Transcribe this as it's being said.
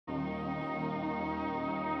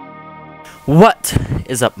What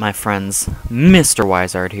is up, my friends? Mr.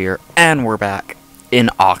 Wizard here, and we're back in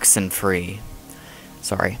OxenFree.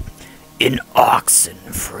 Sorry, in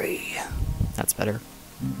OxenFree. That's better.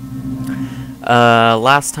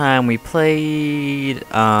 Last time we played,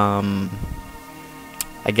 I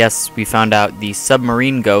guess we found out the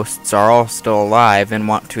submarine ghosts are all still alive and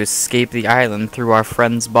want to escape the island through our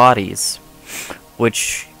friends' bodies.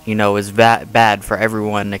 Which, you know, is bad for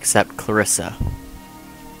everyone except Clarissa.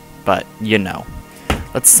 But, you know.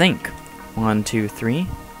 Let's sync. 1, 2, 3.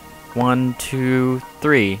 1, 2,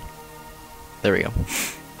 3. There we go.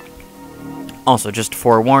 Also, just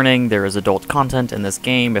forewarning, there is adult content in this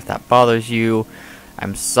game. If that bothers you,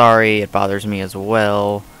 I'm sorry. It bothers me as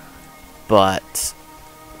well. But,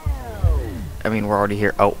 I mean, we're already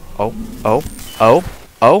here.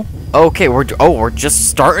 Okay, we're just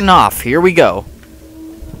starting off. Here we go.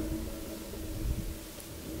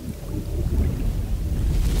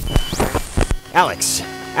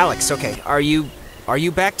 Alex, okay, are you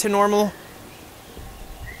back to normal?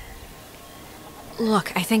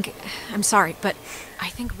 Look, I'm sorry, but I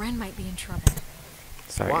think Ren might be in trouble.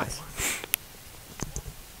 Sorry. Why?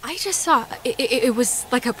 I just saw, it was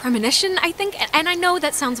like a premonition, I think, and I know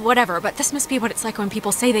that sounds whatever, but this must be what it's like when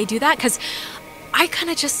people say they do that, because I kind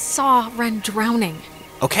of just saw Ren drowning.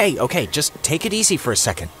 Okay, just take it easy for a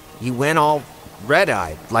second. You went all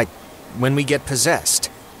red-eyed, like when we get possessed.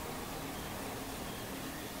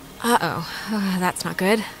 Uh-oh, that's not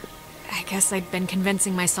good. I guess I'd been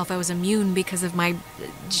convincing myself I was immune because of my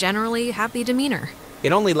generally happy demeanor.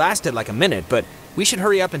 It only lasted like a minute, but we should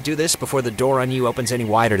hurry up and do this before the door on you opens any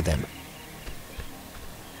wider then.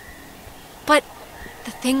 But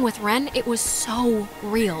the thing with Ren, it was so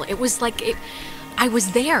real. It was like I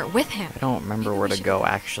was there with him. I don't remember where to go,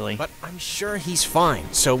 actually. But I'm sure he's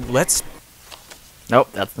fine, so let's... Nope,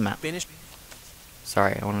 that's the map. Finish.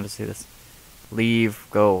 Sorry, I wanted to see this. Leave,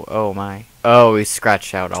 go, oh my. Oh, we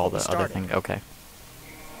scratched out all the other things. Okay.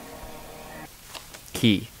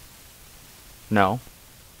 Key. No.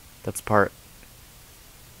 That's part.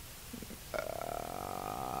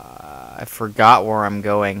 I forgot where I'm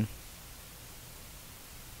going.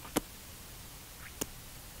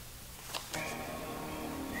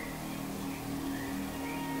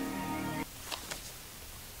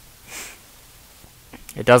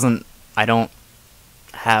 It doesn't, I don't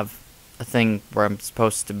have a thing where I'm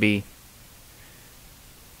supposed to be.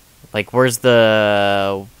 Like, where's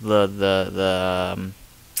the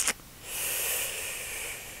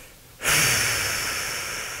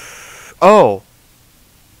oh!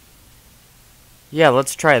 Yeah,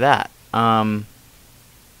 let's try that. So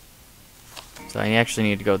I actually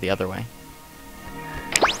need to go the other way.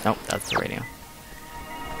 Nope, that's the radio.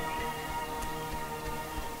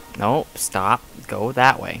 Nope, stop. Go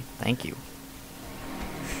that way. Thank you.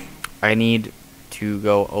 I need to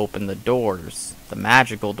go open the doors. The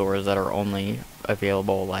magical doors that are only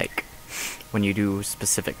available, like, when you do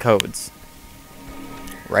specific codes.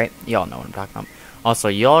 Right? Y'all know what I'm talking about. Also,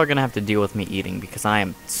 y'all are gonna have to deal with me eating because I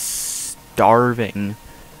am starving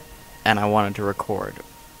and I wanted to record.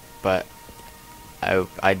 But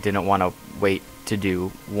I didn't want to wait to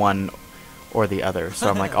do one or the other. So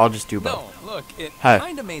I'm like, I'll just do both. No, look, it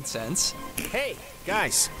kinda made sense. Hey,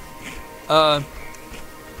 guys.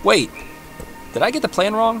 Wait, did I get the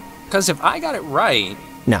plan wrong? Because if I got it right...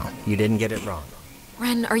 No, you didn't get it wrong.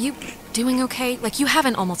 Ren, are you doing okay? Like, you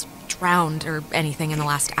haven't almost drowned or anything in the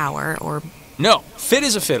last hour, or... No, fit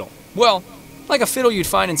as a fiddle. Well, like a fiddle you'd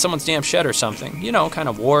find in someone's damn shed or something. You know, kind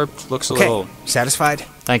of warped, looks a little... Satisfied?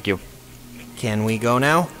 Thank you. Can we go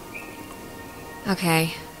now?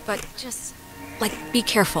 Okay, but just, like, be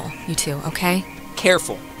careful, you two, okay?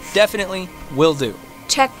 Careful. Definitely will do.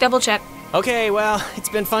 Check, double check. Okay, well, it's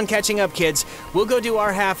been fun catching up, kids. We'll go do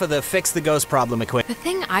our half of the fix the ghost problem equipment. The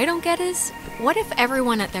thing I don't get is, what if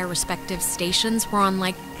everyone at their respective stations were on,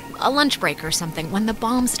 like, a lunch break or something when the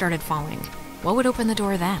bombs started falling? What would open the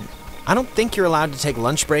door then? I don't think you're allowed to take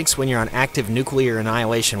lunch breaks when you're on active nuclear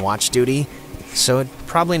annihilation watch duty, so it'd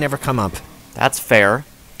probably never come up. That's fair.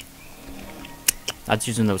 That's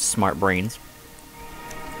using those smart brains.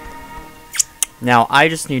 Now, I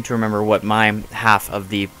just need to remember what my half of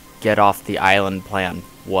the get off the island plan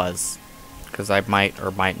was, because I might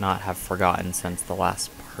or might not have forgotten since the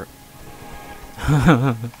last part.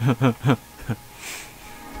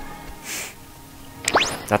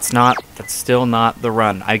 That's still not the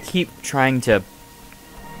run. I keep trying to...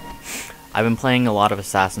 I've been playing a lot of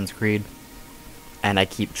Assassin's Creed, and I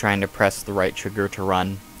keep trying to press the right trigger to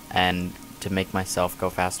run and to make myself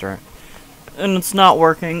go faster. And it's not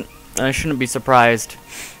working, and I shouldn't be surprised.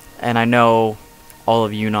 And I know all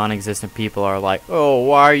of you non-existent people are like, oh,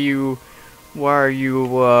 why why are you,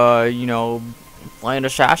 you know, playing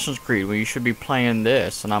Assassin's Creed when you should be playing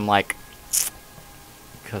this? And I'm like,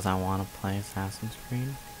 because I want to play Assassin's Creed.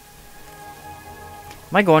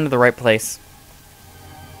 Am I going to the right place?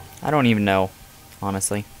 I don't even know,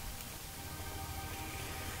 honestly.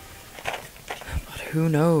 But who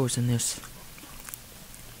knows in this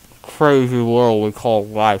crazy world we call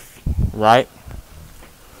life, right?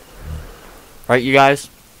 Right, you guys?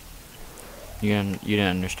 You didn't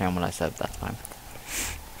understand what I said that time.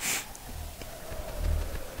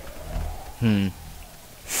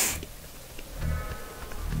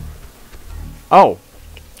 Oh,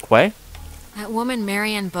 Quay? That woman,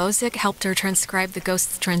 Marianne Bozick, helped her transcribe the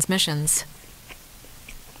ghost's transmissions.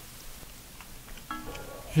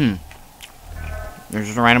 There's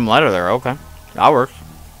just a random letter there. Okay, that works.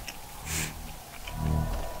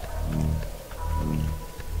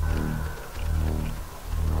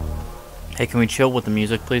 Hey, can we chill with the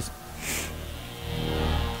music, please?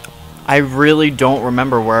 I really don't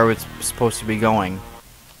remember where I was supposed to be going.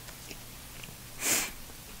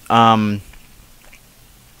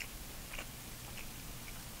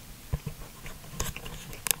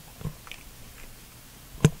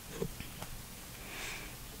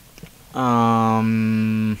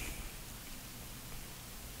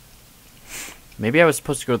 Maybe I was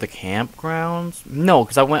supposed to go to the campgrounds? No,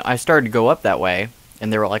 because I started to go up that way,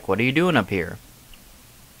 and they were like, "What are you doing up here?"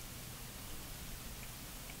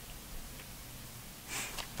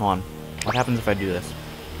 Hold on. What happens if I do this?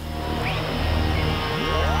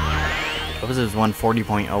 What was this,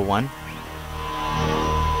 140.01?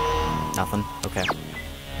 Nothing. Okay.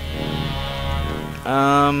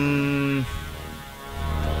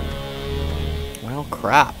 Well,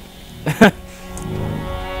 crap.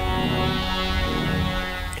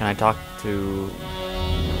 Can I talk to...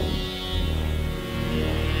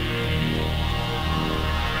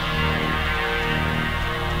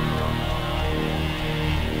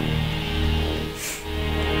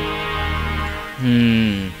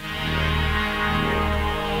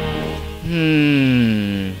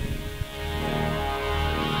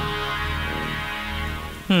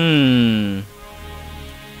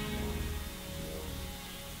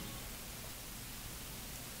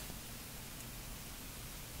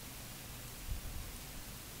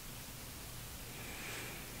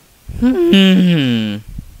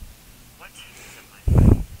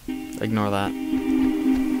 Ignore that.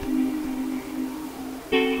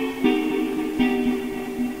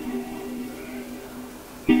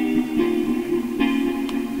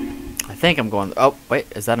 I think I'm going... Oh, wait,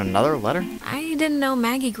 is that another letter? I didn't know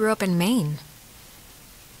Maggie grew up in Maine.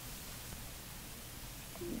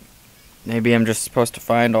 Maybe I'm just supposed to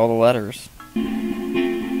find all the letters.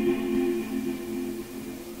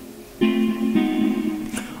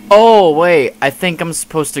 Oh, wait, I think I'm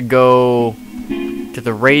supposed to go to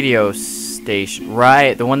the radio station.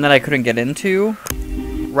 Right, the one that I couldn't get into?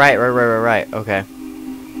 Right, okay.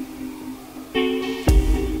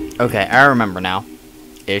 Okay, I remember now.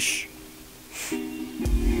 Ish.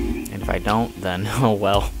 And if I don't, then, oh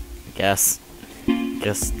well, I guess.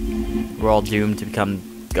 Just, we're all doomed to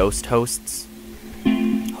become ghost hosts.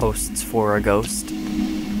 Hosts for a ghost.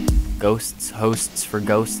 Ghosts, hosts for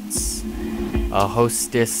ghosts. A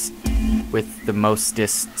hostess with the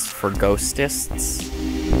mostists for ghostists.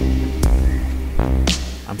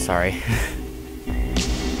 I'm sorry.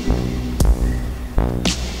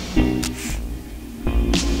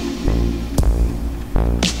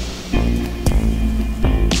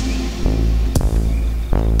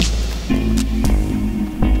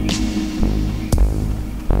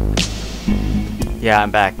 Yeah,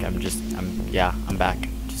 I'm back. I'm back.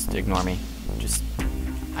 Just ignore me.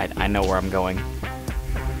 I know where I'm going.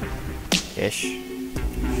 Ish.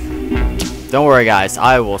 Don't worry, guys.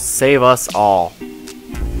 I will save us all.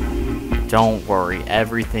 Don't worry.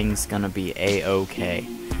 Everything's gonna be a-okay.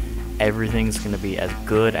 Everything's gonna be as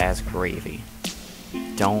good as gravy.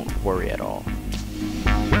 Don't worry at all.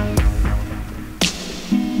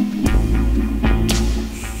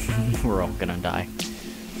 We're all gonna die.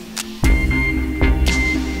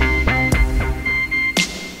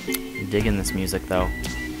 I'm digging this music, though.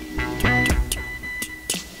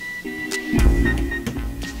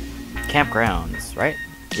 Campgrounds, right?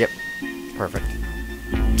 Yep. Perfect.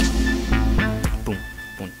 Boom,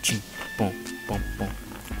 boom, ching, boom, boom, boom.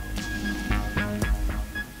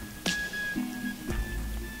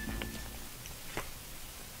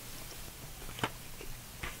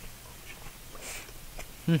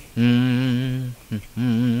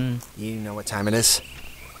 You know what time it is?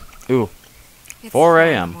 Ooh. It's 4 4 in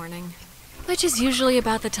the a.m. morning. Which is usually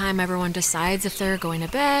about the time everyone decides if they're going to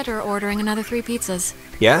bed or ordering another 3 pizzas.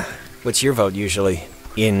 Yeah? What's your vote usually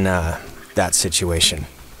in that situation?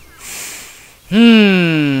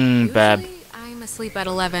 Bad. Usually, I'm asleep at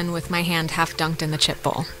 11 with my hand half dunked in the chip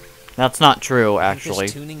bowl. That's not true, Think actually.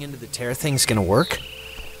 this tuning into the tear thing's gonna work?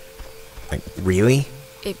 Like, really?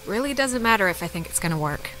 It really doesn't matter if I think it's gonna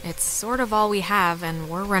work. It's sort of all we have, and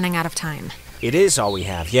we're running out of time. It is all we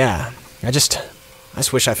have, yeah. I just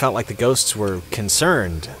wish I felt like the ghosts were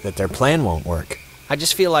concerned that their plan won't work. I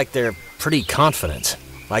just feel like they're pretty confident.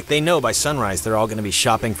 Like they know by sunrise they're all gonna be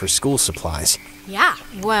shopping for school supplies. Yeah,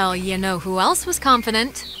 well, you know who else was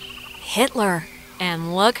confident? Hitler.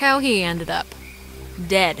 And look how he ended up.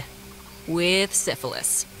 Dead. With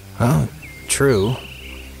syphilis. Oh, true.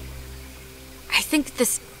 I think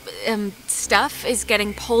this, stuff is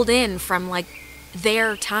getting pulled in from, like,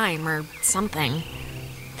 their time or something.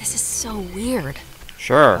 This is so weird.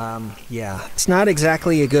 Sure. Yeah. It's not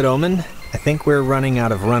exactly a good omen. I think we're running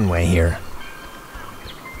out of runway here.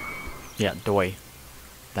 Yeah, doy.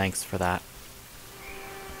 Thanks for that.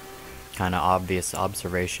 Kind of obvious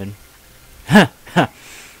observation.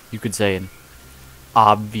 You could say an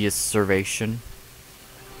obvious observation.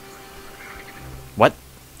 What?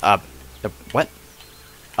 What?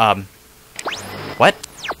 What?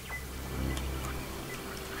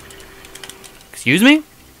 Excuse me?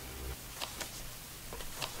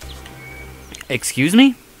 Excuse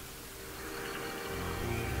me?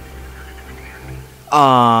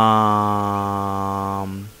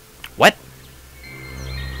 What?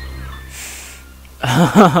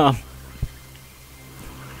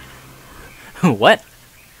 What?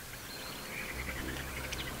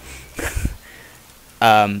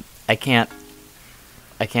 I can't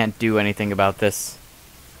do anything about this.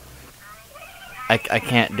 I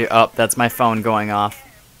can't do. Oh, that's my phone going off.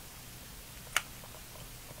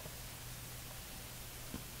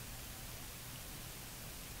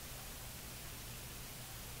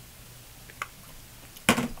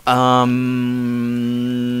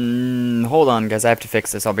 Hold on, guys. I have to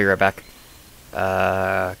fix this. I'll be right back.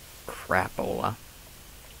 Crapola.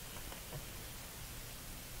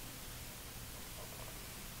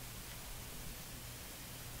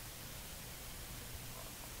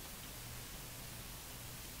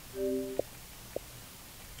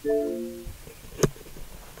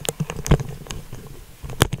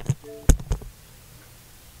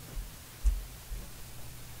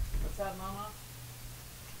 What's that, Mama?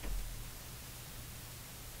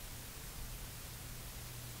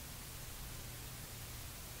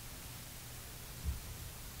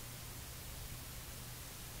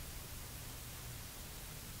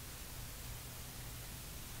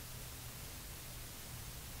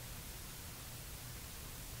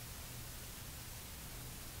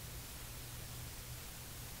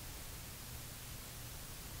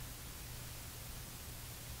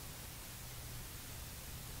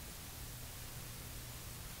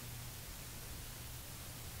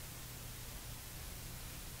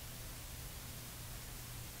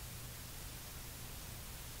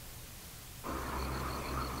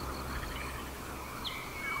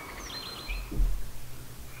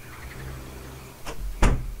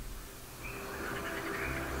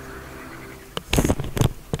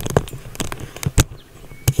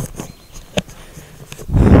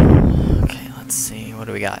 What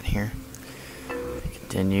do we got here?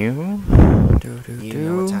 Continue. You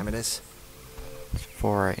know what time it is? It's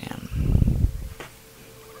 4 a.m.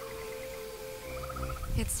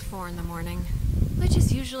 It's 4 in the morning, which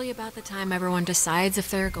is usually about the time everyone decides if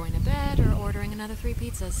they're going to bed or ordering another 3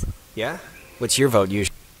 pizzas. Yeah? What's your vote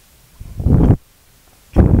usually?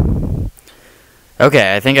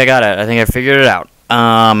 Okay, I think I got it. I think I figured it out.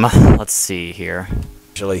 Let's see here.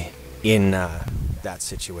 Usually in that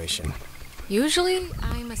situation. Usually,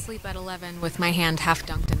 I'm asleep at 11 with my hand half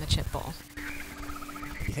dunked in the chip bowl.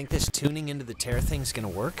 You think this tuning into the tear thing's gonna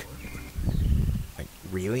work? Like,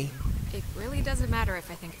 really? It really doesn't matter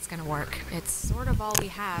if I think it's gonna work. It's sort of all we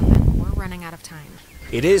have, and we're running out of time.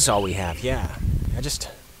 It is all we have, yeah. I just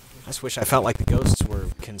wish I felt like the ghosts were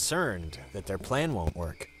concerned that their plan won't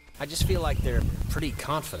work. I just feel like they're pretty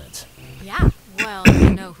confident. Yeah, well, you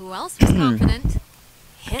know who else was confident?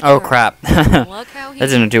 Hitler. Oh crap! That Look how he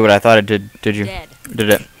didn't do what I thought it did. Did you? Dead. Did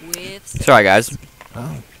it? With Sorry, guys.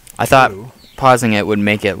 Oh, I thought true. pausing it would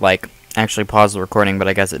make it like actually pause the recording, but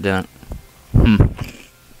I guess it didn't.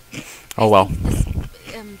 Oh well. This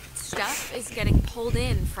stuff is getting pulled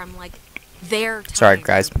in from like their time. Sorry,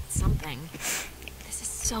 guys. Or something. This is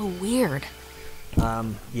so weird.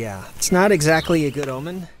 Yeah. It's not exactly a good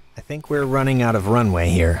omen. I think we're running out of runway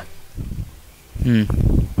here.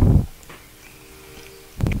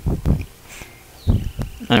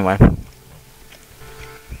 Anyway.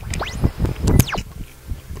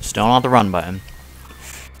 Still not the run button.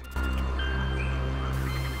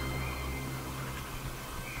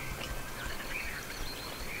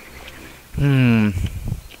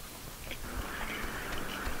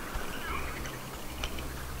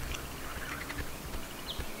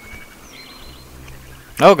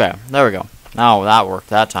 Okay, there we go. Now that worked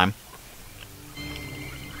that time.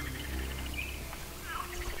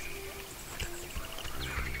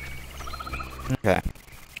 Okay.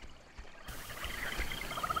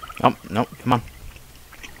 Oh, nope, come on.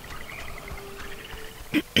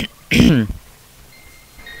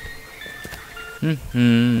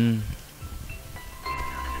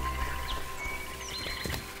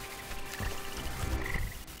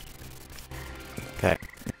 Okay.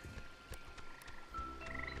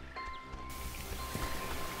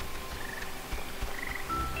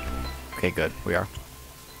 Okay, good. We are.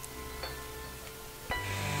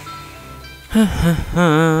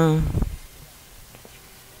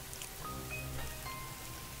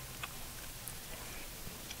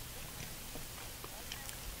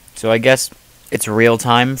 So I guess it's real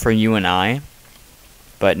time for you and I,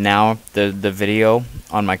 but now the video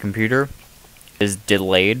on my computer is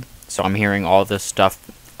delayed, so I'm hearing all this stuff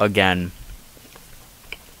again.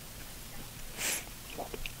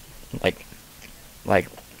 Like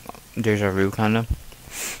deja vu, kind of.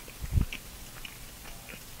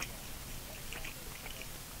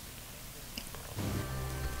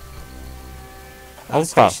 The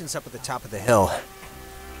station's up at the top of the hill.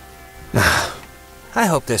 I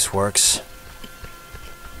hope this works.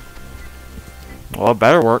 Well, it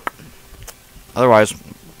better work. Otherwise,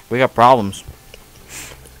 we got problems.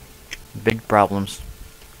 Big problems.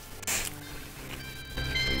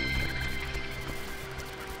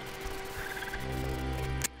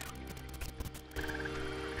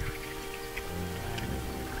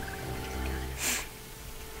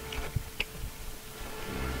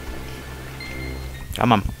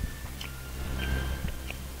 Come on.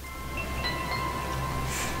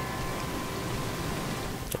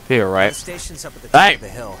 Here, right? The station's up at the top of the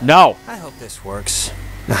hill. No! I hope this works.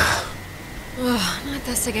 Ugh, not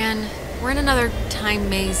this again. We're in another time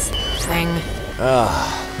maze thing.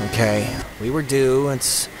 Okay. We were due.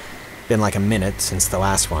 It's been like a minute since the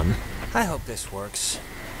last one. I hope this works.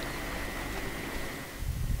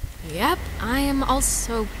 Yep, I am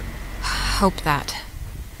also... hope that.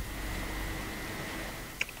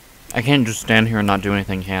 I can't just stand here and not do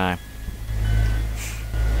anything, can I?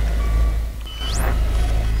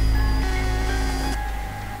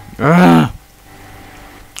 Ugh.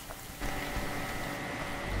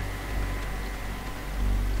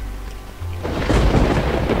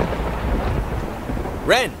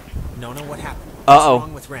 Ren! Nona, what happened? Uh-oh. What's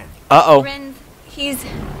wrong with Ren? Uh-oh. Ren,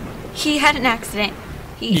 he had an accident.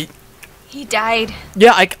 He died.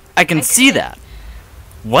 Yeah, I can see that.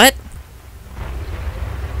 What?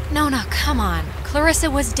 Nona, come on.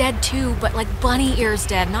 Clarissa was dead too, but like bunny ears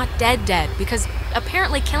dead, not dead, because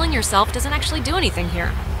apparently killing yourself doesn't actually do anything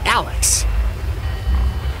here. Alex!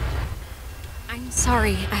 I'm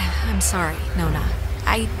sorry. I'm sorry, Nona.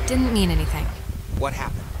 I didn't mean anything. What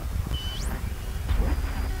happened?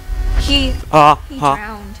 He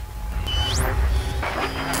drowned.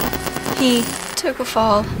 He took a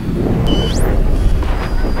fall.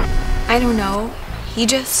 I don't know. He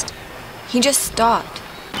just stopped.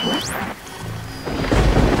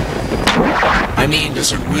 I mean,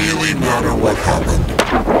 does it really matter what happened?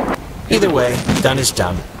 Either way, done is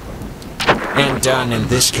done. And done in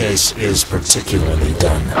this case is particularly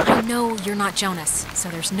done. I know you're not Jonas, so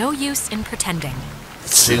there's no use in pretending.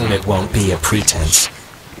 Soon it won't be a pretense.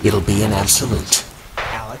 It'll be an absolute.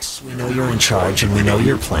 Alex, we know you're in charge and we know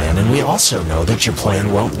your plan, and we also know that your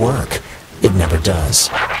plan won't work. It never does.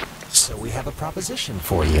 So we have a proposition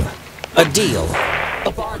for you. A deal.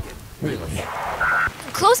 A bargain, really.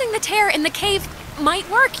 Closing the tear in the cave might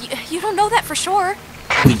work. You don't know that for sure.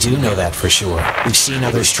 We do know that for sure. We've seen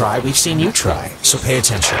others try, we've seen you try, so pay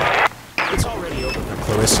attention. It's already over for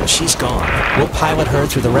Clarissa, she's gone. We'll pilot her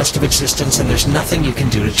through the rest of existence, and there's nothing you can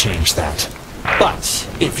do to change that. But,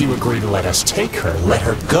 if you agree to let us take her, let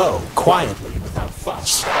her go, quietly, without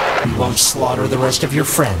fuss. We won't slaughter the rest of your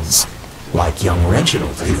friends, like young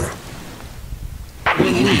Reginald here.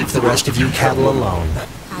 We leave the rest of you cattle alone.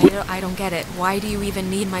 I don't get it. Why do you even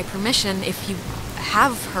need my permission if you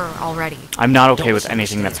have her already? I'm not okay with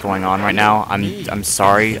anything that's going on right now. I'm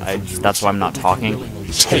sorry. That's why I'm not talking.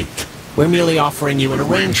 Take. We're merely offering you an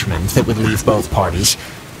arrangement that would leave both parties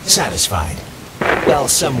satisfied. Well,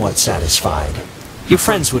 somewhat satisfied. Your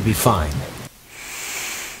friends would be fine.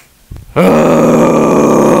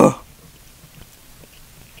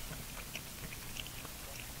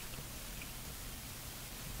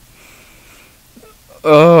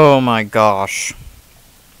 Oh my gosh.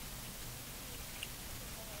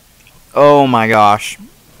 Oh my gosh.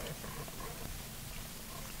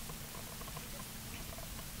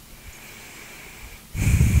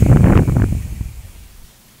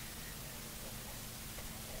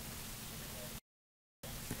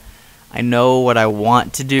 I know what I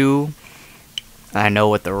want to do. I know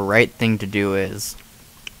what the right thing to do is.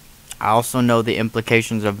 I also know the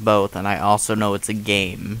implications of both, and I also know it's a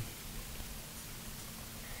game.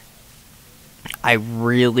 I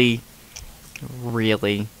really,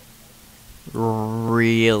 really,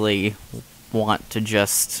 really want to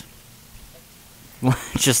just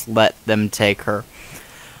let them take her.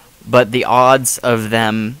 But the odds of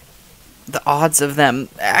them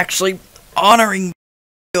actually honoring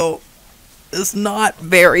you is not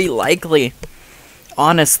very likely,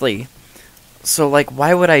 honestly. So, like,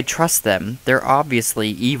 why would I trust them? They're obviously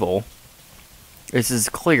evil. This is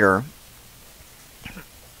clear.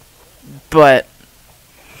 But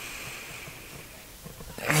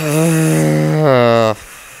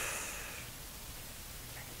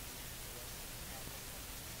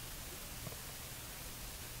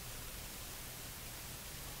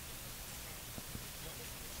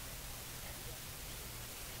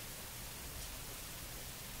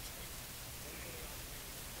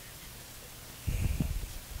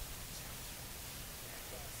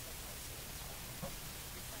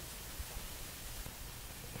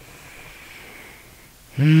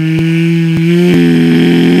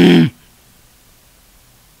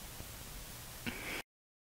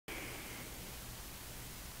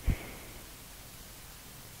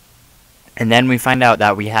and then we find out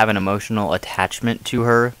that we have an emotional attachment to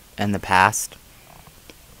her in the past.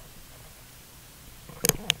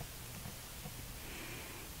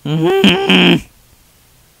 No.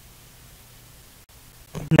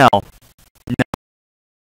 No. You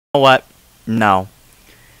know what? No.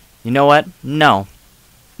 You know what? No.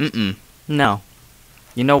 No.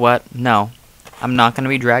 You know what? No. I'm not gonna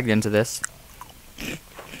be dragged into this.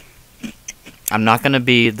 I'm not gonna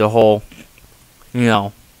be the whole,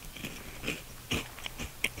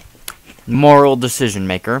 moral decision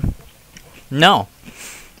maker. No.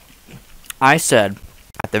 I said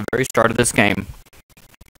at the very start of this game,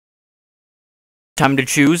 time to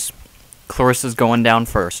choose, Clarissa's going down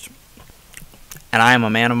first. And I am a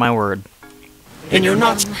man of my word. And you're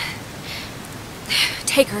not...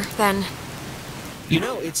 Take her, then. You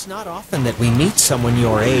know, it's not often that we meet someone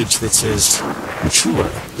your age that's as mature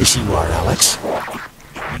as you are, Alex.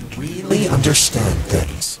 You really understand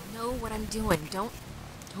things. I know what I'm doing. Don't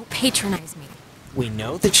patronize me. We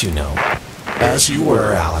know that you know. As you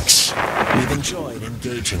were, Alex. We've enjoyed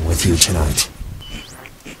engaging with you tonight.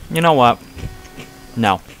 You know what?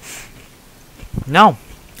 No. No.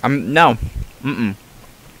 No.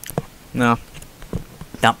 No.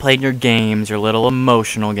 Not playing your games, your little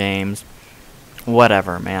emotional games.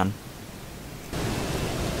 Whatever, man.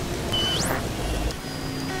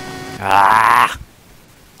 Ah!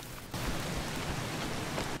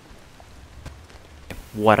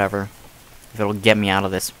 Whatever. If it'll get me out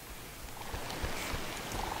of this.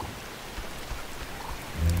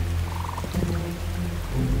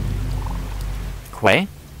 Quay?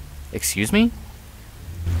 Excuse me?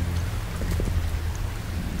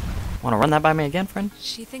 Want to run that by me again, friend?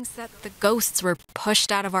 She thinks that the ghosts were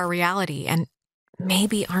pushed out of our reality and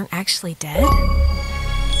maybe aren't actually dead?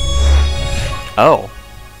 Oh.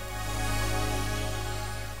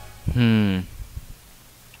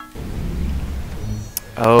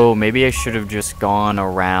 Oh, maybe I should have just gone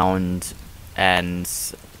around and,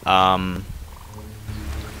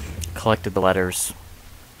 collected the letters.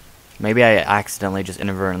 Maybe I accidentally just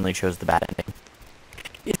inadvertently chose the bad ending.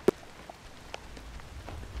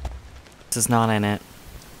 This is not in it.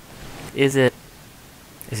 Is it?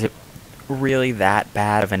 Is it really that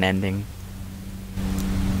bad of an ending?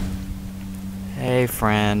 Hey,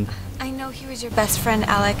 friend. I know he was your best friend,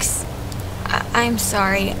 Alex. I'm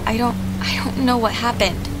sorry. I don't know what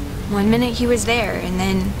happened. One minute he was there, and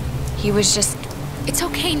then he was just... It's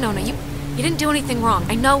okay, Nona. You didn't do anything wrong.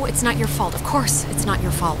 I know it's not your fault. Of course it's not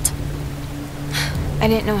your fault. I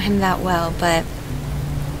didn't know him that well, but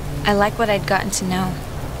I like what I'd gotten to know.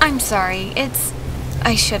 I'm sorry.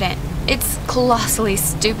 I shouldn't. It's colossally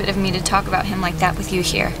stupid of me to talk about him like that with you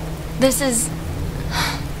here.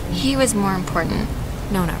 He was more important.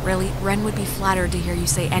 Nona, really, Ren would be flattered to hear you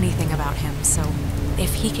say anything about him, so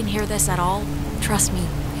if he can hear this at all, trust me,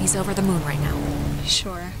 he's over the moon right now.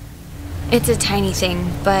 Sure. It's a tiny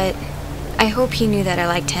thing, but I hope he knew that I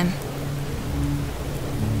liked him.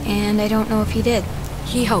 And I don't know if he did.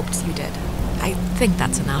 He hoped you did. I think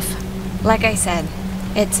that's enough. Like I said,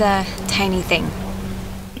 it's a tiny thing.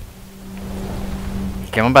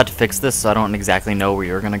 Okay, I'm about to fix this, so I don't exactly know where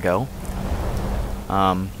you're gonna go.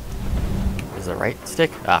 Is it right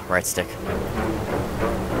stick? Ah, right stick.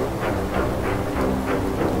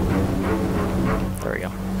 There we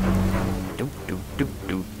go. Do do do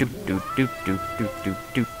do do do do do do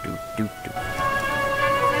do do do do.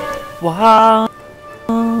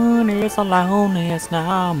 One is the loneliest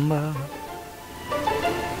number.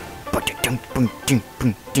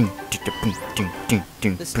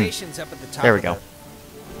 The station's up at the top. There we go.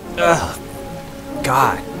 Ugh.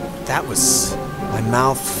 God, that was... My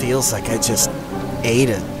mouth feels like I just ate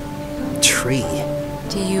a tree.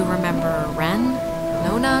 Do you remember Ren?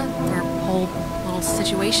 Nona? Their whole little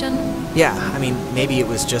situation? Yeah, I mean, maybe it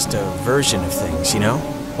was just a version of things, you know?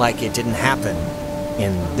 Like it didn't happen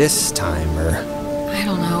in this time, or... I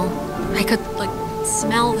don't know. I could, like,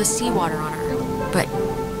 smell the seawater on her. But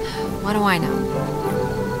what do I know?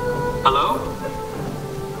 Hello?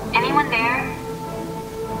 Anyone there?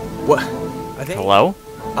 What? Are they... Hello?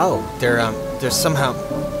 Oh, they're somehow...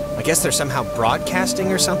 I guess they're somehow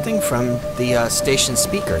broadcasting or something from the station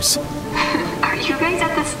speakers. Are you guys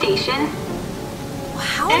at the station?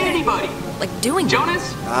 How are Anybody? they, like, doing that?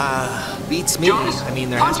 Jonas? Beats me. Jonas, I mean,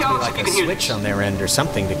 there has to be punch out like if a you can hear switch this. on their end or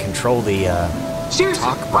something to control the, Seriously,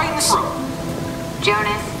 talk right in the box. throat.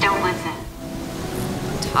 Jonas, don't listen.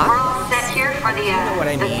 We're Talk? all set here for the, You know what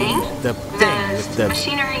I the mean? thing? The thing with the...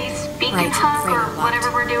 machinery speaking Right, hub or right,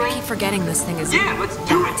 whatever we're I doing. keep forgetting this thing is Yeah, let's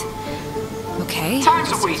do it. Okay, Time's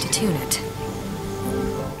just a have to waste. tune it.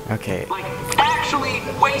 Okay. Like, actually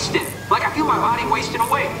wasted. Like, I feel my body wasting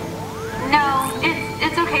away. No,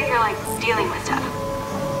 it's okay if you're like dealing with stuff.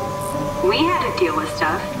 We had to deal with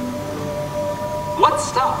stuff. What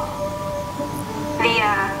stuff?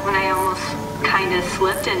 When I almost kinda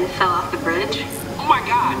slipped and fell off the bridge. Oh my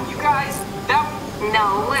god, you guys, that...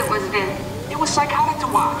 No, it was Vin. It was psychotic to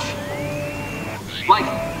watch. Like,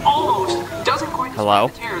 almost doesn't quite Hello?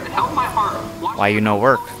 describe the terror that held my heart. Why you no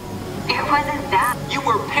work? It wasn't that. You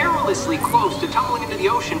were perilously close to tumbling into the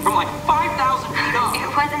ocean from like 5,000 feet up. It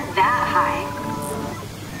wasn't that high.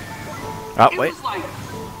 Oh, It wait. was like,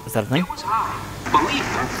 Is that a thing? it was high. Believe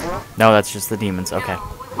me. No, that's just the demons. Okay. No,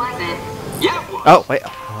 it wasn't. Yeah, it was. Oh, wait.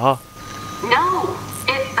 Oh, No,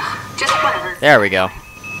 just whatever. there we go.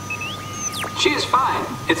 She is fine.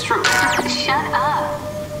 It's true. Shut up.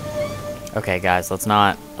 Okay, guys, let's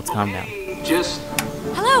calm down. Hey, just...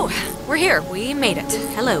 Hello! We're here. We made it.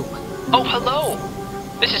 Hello. Oh, hello!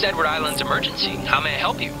 This is Edward Island's emergency. How may I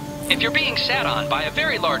help you? If you're being sat on by a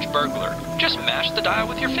very large burglar, just mash the dial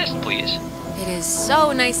with your fist, please. It is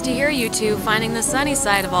so nice to hear you two finding the sunny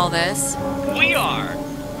side of all this. We are.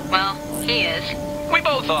 Well, he is. We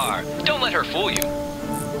both are. Don't let her fool you.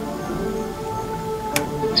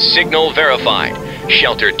 Signal verified.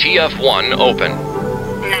 Shelter TF1 open.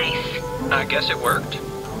 Nice. I guess it worked.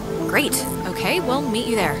 Great. Okay, we'll meet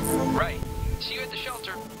you there. Right. See you at the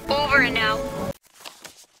shelter. Over and now.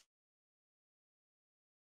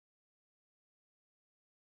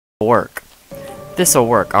 Work. This'll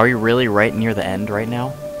work. Are we really right near the end right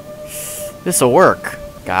now? This'll work,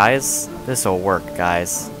 guys. This'll work,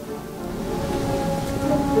 guys.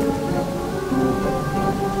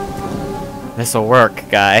 This'll work,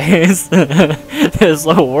 guys.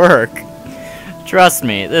 This'll work. Trust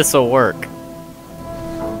me, this'll work.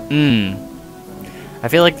 I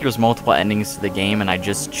feel like there's multiple endings to the game and I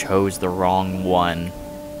just chose the wrong one.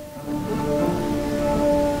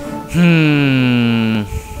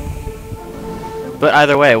 But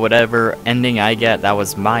either way, whatever ending I get, that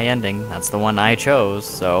was my ending. That's the one I chose,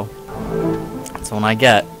 so that's the one I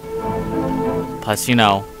get. Plus, you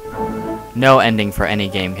know, no ending for any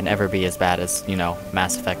game can ever be as bad as, you know,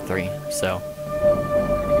 Mass Effect 3, so,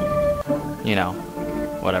 you know,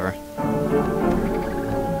 whatever.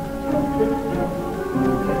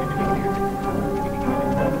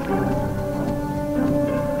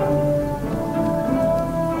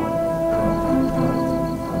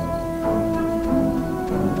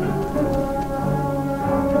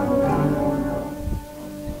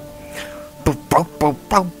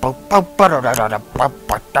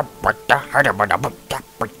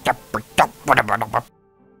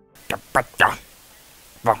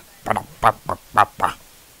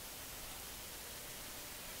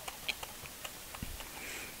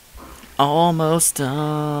 Almost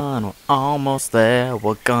done, we're almost there,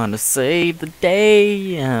 we're gonna save the day.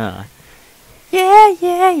 Yeah,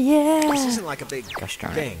 yeah. This isn't like a big Gosh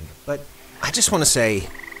darn it. thing, but I just want to say,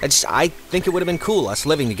 I think it would have been cool us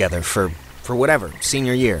living together for whatever,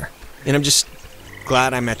 senior year. And I'm just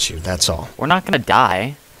glad I met you, that's all. We're not gonna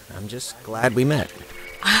die. I'm just glad we met.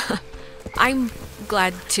 I'm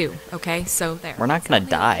glad too, okay? So there. We're not gonna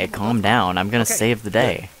die. Calm down. I'm gonna Okay, save the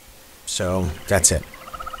day. So, that's it.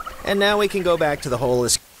 And now we can go back to the whole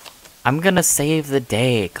I'm gonna save the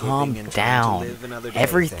day. and Calm trying to down. live another day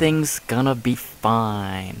Everything's gonna be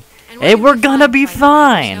fine. And Hey, we're gonna be by the way.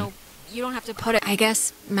 fine. No, you don't have to put it. I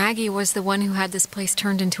guess Maggie was the one who had this place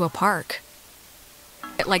turned into a park.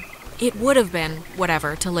 It would have been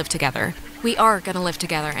whatever to live together. We are gonna live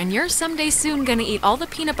together, and you're someday soon gonna eat all the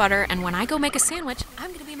peanut butter, and when I go make a sandwich,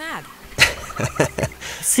 I'm gonna be mad.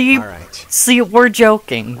 See, All right. see, we're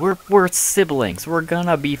joking. We're siblings. We're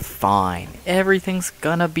gonna be fine. Everything's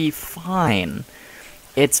gonna be fine.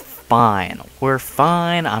 It's fine. We're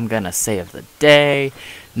fine. I'm gonna save the day.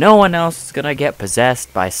 No one else is gonna get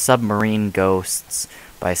possessed by submarine ghosts,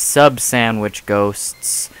 by sub-sandwich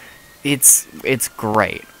ghosts. It's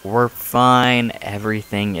great. We're fine.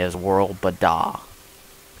 Everything is world bada.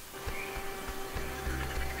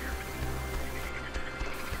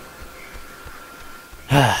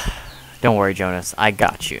 Don't worry, Jonas. I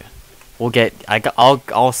got you.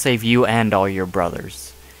 I'll save you and all your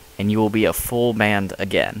brothers, and you will be a full band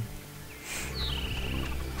again.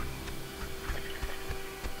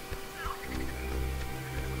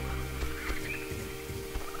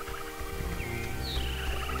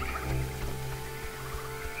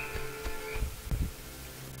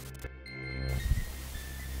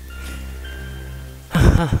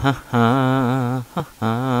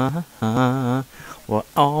 We're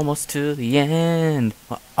almost to the end.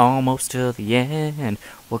 We're almost to the end.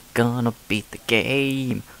 We're gonna beat the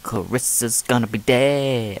game. Clarissa's gonna be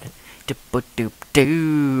dead. Doop doop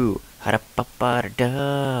doo. Ha da ba ba da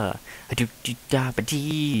da. Do do da ba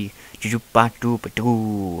dee. Do ba doo ba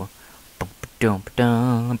doo. Dum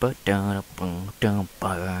dum ba da bum dum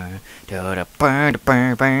ba da da burn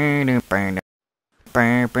burn burn burn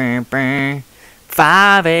burn burn burn.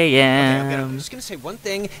 5 a.m. Okay, I'm just gonna say one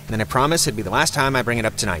thing, and then I promise it'd be the last time I bring it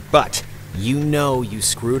up tonight. But you know you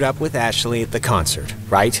screwed up with Ashley at the concert,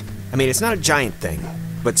 right? I mean, it's not a giant thing,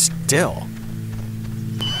 but still.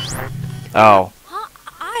 Oh. Huh?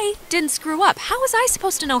 I didn't screw up. How was I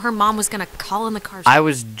supposed to know her mom was gonna call in the car? I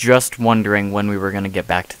was just wondering when we were gonna get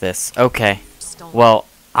back to this. Okay. Stolen. Well,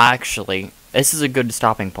 actually, this is a good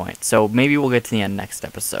stopping point, so maybe we'll get to the end next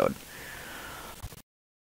episode.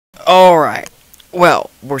 Alright. Well,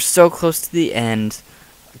 we're so close to the end.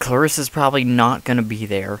 Clarissa's probably not gonna be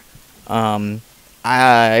there.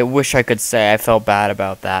 I wish I could say I felt bad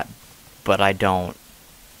about that, but I don't.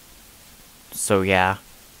 So yeah.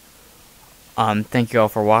 Thank you all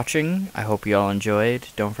for watching. I hope you all enjoyed.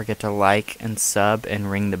 Don't forget to like and sub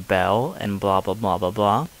and ring the bell and blah blah blah blah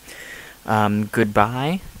blah.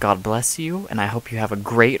 Goodbye. God bless you, and I hope you have a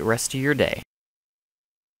great rest of your day.